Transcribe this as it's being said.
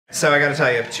So I gotta tell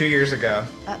you, 2 years ago,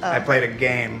 I played a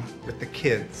game with the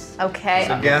kids. Okay.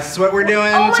 So guess what we're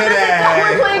doing today?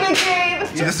 God, we're playing a game.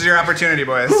 This is your opportunity,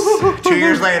 boys. 2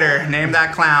 years later, name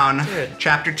that clown.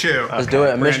 Chapter 2. Let's do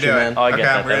it. I missed you, man. Oh, I get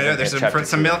that. We're gonna do it. There's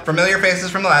some familiar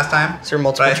faces from the last time. Is there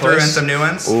multiple But I threw in choice? some new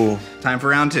ones. Ooh. Time for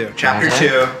round 2. Chapter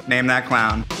 2. Name that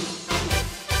clown.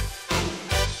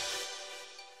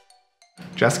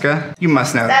 Jessica, you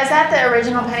must know. Is that the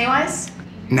original Pennywise?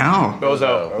 No.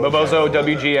 Bozo. Bozo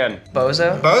WGN.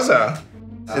 Bozo? Bozo.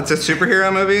 It's a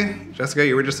superhero movie. Jessica,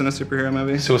 you were just in a superhero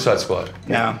movie? Suicide Squad.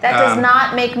 No. That does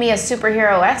not make me a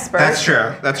superhero expert. That's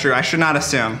true. That's true. I should not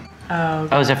assume.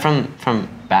 Oh, is it from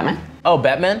Batman? Oh,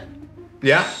 Batman?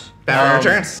 Yeah. Batman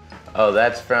Returns. Oh,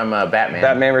 that's from Batman.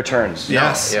 Batman Returns.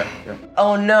 Yes. Yeah.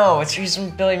 Oh no, it's from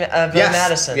Billy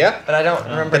Madison. Yep. But I don't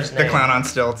remember his name. The clown on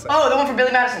stilts. Oh, the one from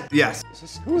Billy Madison. Yes.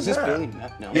 Who is this Billy?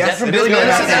 No. Yes, from it Billy is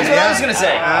Madison? That's what I was gonna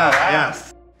say.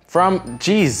 Yes. From,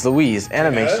 geez, Louise,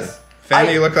 animation.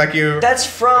 Fanny, you look like you... That's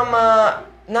from,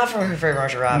 not from Who Framed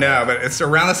Roger Rabbit. No, but it's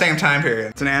around the same time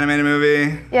period. It's an animated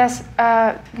movie. Yes.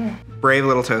 Brave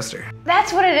Little Toaster.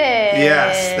 That's what it is.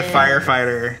 Yes, the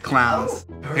firefighter clowns.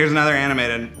 Here's another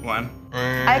animated one.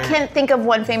 I can't think of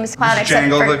one famous clown except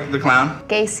Jangle for the clown.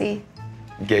 Gacy.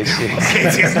 Gacy.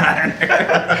 Casey's not in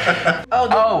there.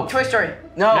 Oh, Toy Story.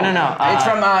 no. No. It's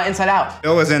from Inside Out.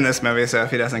 Bill was in this movie, so if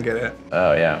he doesn't get it.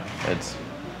 Oh yeah, it's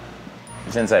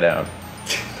Inside Out.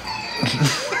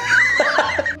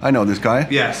 I know this guy.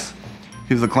 Yes.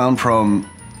 He's the clown from.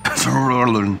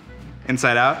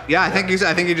 Inside Out? Yeah, I think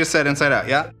you just said Inside Out,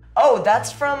 yeah? Oh,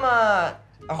 that's from a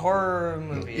horror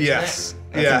movie. Isn't Yes.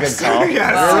 It? Yes. a good call.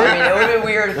 Yes. Well, I mean, it would have been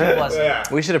weird if it wasn't. Yeah.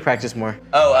 We should have practiced more.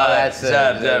 Oh, that's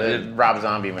the Rob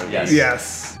Zombie movie.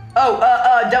 Yes. Oh,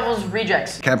 Devil's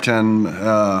Rejects. Captain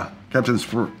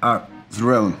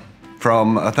Throne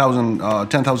from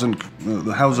 10,000,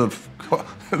 the House of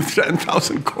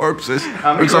 10,000 Corpses,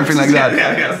 or something like that.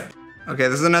 Yeah, yes. Okay,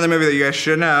 this is another movie that you guys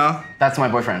should know. That's my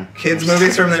boyfriend. Kids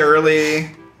movies from the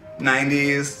early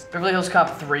 90s. Beverly Hills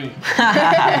Cop 3.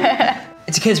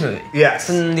 It's a kids movie. Yes.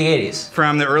 From the 80s.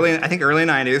 From the early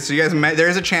 90s. So you guys, there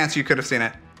is a chance you could have seen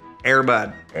it. Air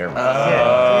Bud. Grow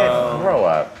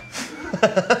up.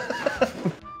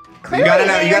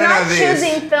 Clearly, you're not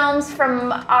choosing films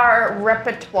from our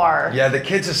repertoire. Yeah, the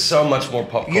kids are so much more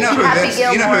pop culture. You know who Happy this? You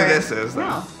know Gilmore. who this is, though.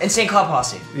 No. Insane Clown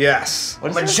Posse. Yes.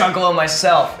 I'm a juggalo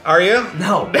myself. Are you?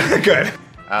 No. Good.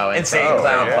 Oh, Insane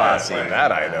Clown Posse.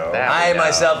 That I know. I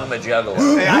myself am a juggalo.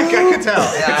 Yeah, I could tell.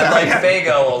 Yeah, I like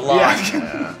Fago a lot.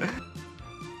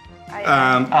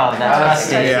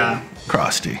 That's Yeah.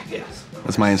 Krusty. Yes.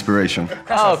 That's my inspiration.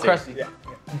 Oh, Krusty. Yeah.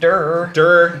 Durr.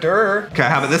 Okay,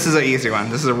 how about this is an easy one.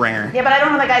 This is a ringer. Yeah, but I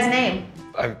don't know that guy's name.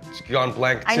 I've gone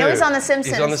blank too. I know he's on The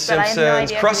Simpsons, He's on The but I have no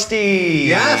Simpsons. idea who Krusty.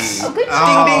 Yes. Oh, good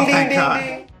Oh, thank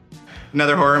God.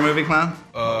 Another horror movie clown?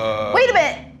 Wait a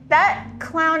minute. That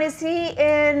clown, is he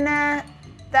in that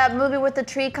movie with the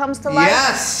tree comes to life?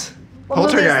 Yes. What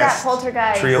movie is that? Poltergeist.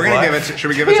 Poltergeist. We're gonna give it to, should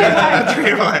we give it to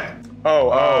Tree of Life?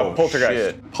 Oh,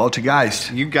 Poltergeist.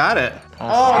 Poltergeist. You got it.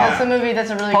 Oh, that's a movie.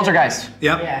 That's a really Poltergeist.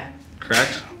 Yep. Yeah.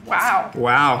 Correct. Wow.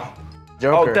 Wow.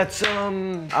 Joker. Oh, that's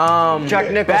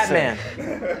Jack Nicholson. Batman.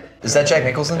 Is that Jack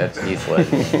Nicholson? That's Heath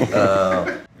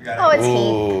Ledger. Oh, it's he.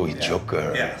 Ooh,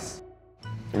 Joker. Yes.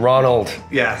 Ronald.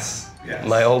 Yes. Yes.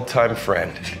 My old-time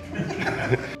friend.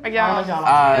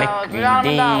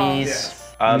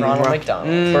 McDee's. Ronald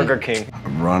McDonald. Burger King.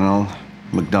 Ronald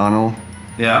McDonald.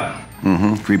 Yeah.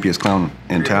 Creepiest clown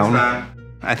in town.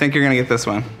 I think you're gonna get this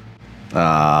one.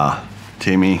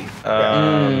 Timmy.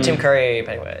 Tim Curry,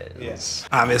 Pennywise. Yes.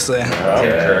 Obviously. Tim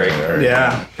Curry.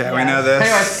 Yeah. Okay, we know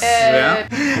this. Yeah.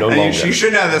 No And longer. you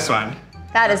should know this one.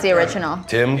 That is the original.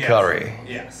 Tim Curry.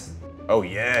 Yes. Oh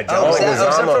yeah, Oh, John is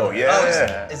that Leguizamo. from,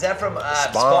 Yeah. is that from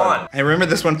Spawn? I remember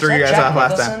this one threw Is you that guys Jack off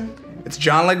last Nicholson? time. It's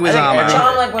John Leguizamo.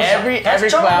 John Leguizamo. Every That's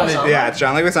John clown is- Leguizamo. Yeah, it's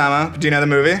John Leguizamo. Do you know the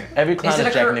movie? Every clown Is is it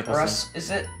a Jack Kurt Nicholson. Russ? Is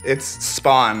it? It's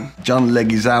Spawn. John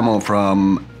Leguizamo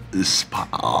from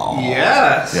Spawn.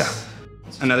 Yes.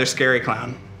 Yeah. Another scary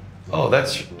clown. Oh,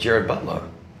 that's Jared Butler.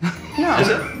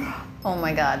 Oh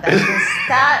my God,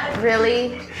 that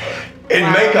really? In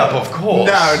makeup, of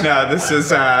course. No, this is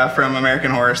from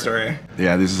American Horror Story.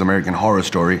 Yeah, this is American Horror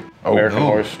Story. American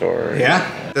Horror Story.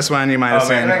 Yeah? This one you might have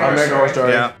seen. American Horror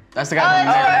Story. Yeah. That's the guy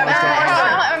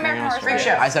from American Horror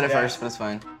Story. I said it first, but it's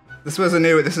fine. This is a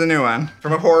new one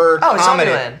from a horror comedy.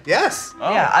 Zombieland. Yes.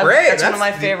 Yeah, great. That's one of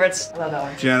my favorites. I love that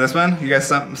one. Do you know this one? You guys,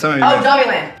 some of you. Oh, know.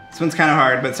 Zombieland. This one's kind of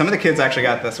hard, but some of the kids actually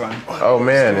got this one. Oh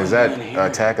man, is that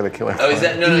Attack of the Killer? Oh, is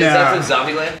that is that from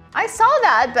Zombieland? I saw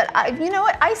that, but you know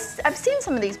what? I've seen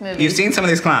some of these movies. You've seen some of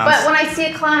these clowns. But when I see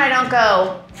a clown, I don't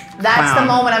go, That's the clown.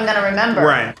 moment I'm gonna remember.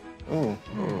 Right.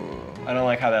 I don't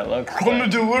like how that looks. Gonna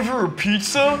deliver a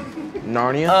pizza?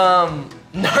 Narnia?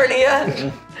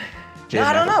 Narnia? No,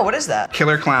 I don't know. What is that?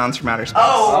 Killer clowns from outer space.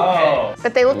 Oh.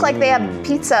 But they look like they have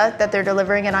pizza that they're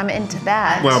delivering, and I'm into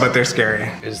that. Well, but they're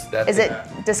scary. Is that? Is it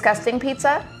disgusting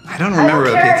pizza? I don't I remember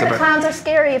don't the care pizza, if the but clowns are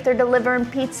scary if they're delivering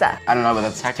pizza. I don't know, but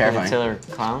that's terrifying. Killer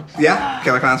clowns? yeah,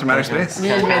 killer clowns from outer space. You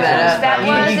just made that up. That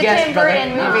was a guessed, Tim brother.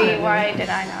 Burton movie. Why did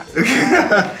I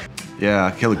not?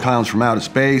 Yeah, Killer Clowns from Outer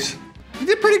Space. You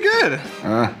did pretty good.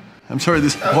 I'm sorry to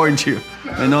disappoint you.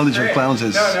 My knowledge of clowns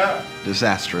is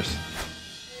disastrous.